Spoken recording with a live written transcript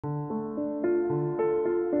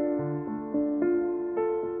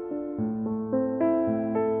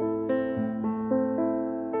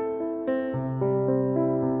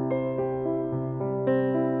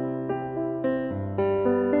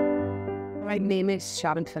name is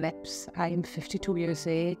Sharon Phillips. I'm 52 years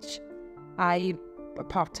of age. I'm a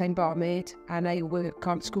part-time barmaid and I work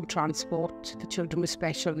on school transport for children with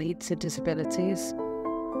special needs and disabilities.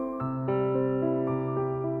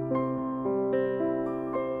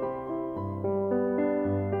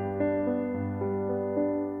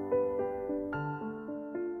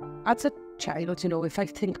 As a child, if I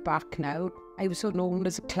think back now, I was known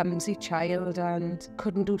as a clumsy child and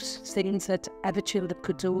couldn't do things that other children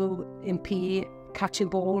could do in PE, catching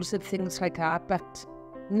balls and things like that, but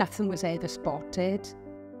nothing was ever spotted.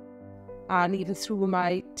 And even through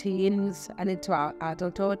my teens and into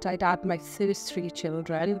adulthood, I'd had my first 3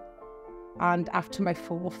 children, and after my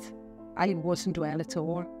 4th, I wasn't well at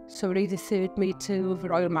all. So they referred me to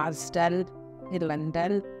Royal Marsden in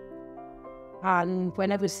London. And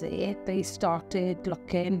when I was there, they started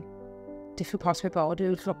looking, different parts of my body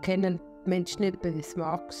was looking and mentioning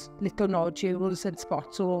birthmarks, little nodules and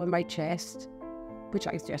spots all over my chest, which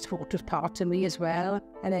I just thought was part of me as well.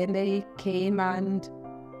 And then they came and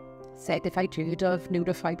said if I'd heard of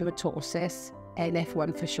neurofibromatosis,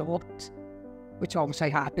 NF1 for short, which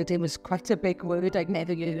obviously I hadn't. It was quite a big word, I'd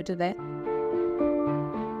never heard of it.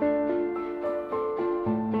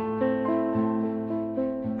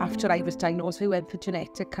 After I was diagnosed, we went for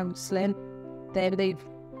genetic counselling. Then they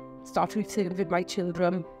started referring my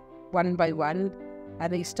children one by one,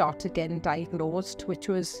 and they started getting diagnosed, which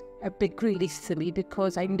was a big relief for me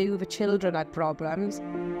because I knew the children had problems.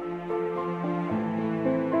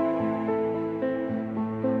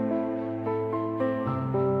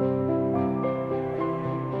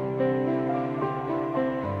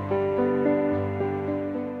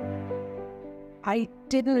 I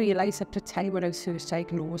didn't realise at the time when I was first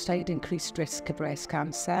diagnosed I had increased risk of breast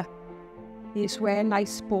cancer. It's when I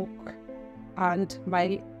spoke and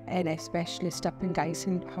my NF specialist up in Guy's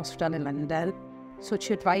Hospital in London, so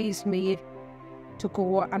she advised me to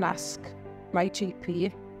go and ask my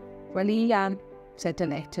GP. Well, he sent a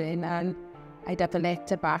letter in and I'd have a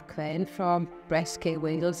letter back then from Breast Care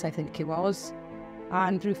Wales, I think it was,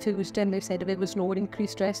 and refused him. They said there was no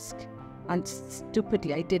increased risk. And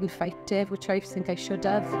stupidly, I didn't fight it, which I think I should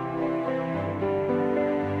have.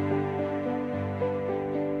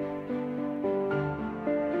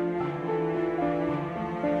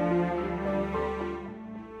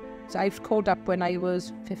 So I've called up when I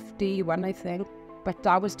was 51, I think, but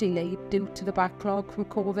that was delayed due to the backlog from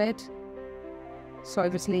COVID. So I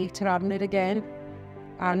was later having it again.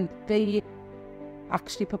 And they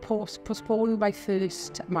actually postponed my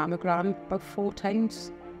first mammogram about 4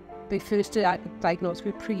 times. They first diagnosed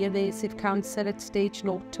with pre-invasive cancer at stage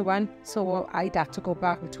 0 to 1, so I'd had to go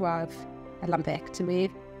back to have a lumpectomy.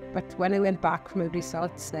 But when I went back from the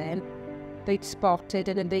results then, they'd spotted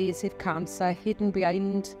an invasive cancer hidden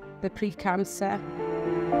behind the pre-cancer.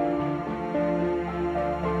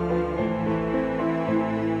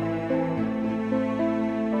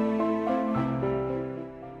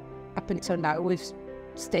 Up until now, we've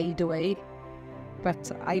stayed away.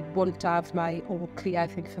 But I won't have my all clear, I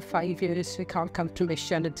think, for 5 years. So I can't come to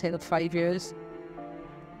remission until 5 years.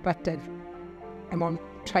 But I'm on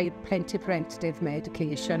plenty of preventative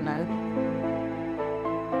medication now.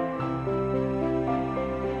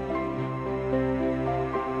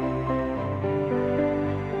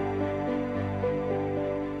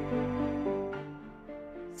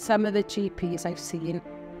 Some of the GPs I've seen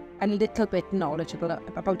are a little bit knowledgeable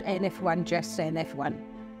about NF1, just NF1.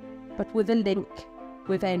 But with a link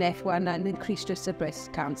with NF1 and increased risk of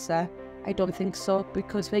breast cancer, I don't think so,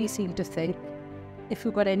 because they seem to think if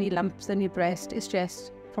you've got any lumps in your breast, it's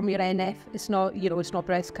just from your NF, it's not, it's not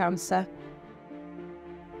breast cancer.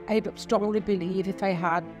 I strongly believe if I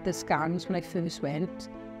had the scans when I first went,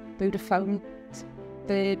 they would have found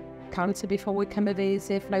the cancer before it became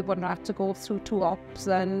invasive, and I wouldn't have to go through 2 ops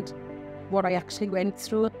and what I actually went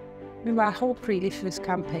through. I hope really for this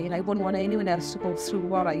campaign, I wouldn't want anyone else to go through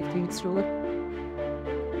what I've been through.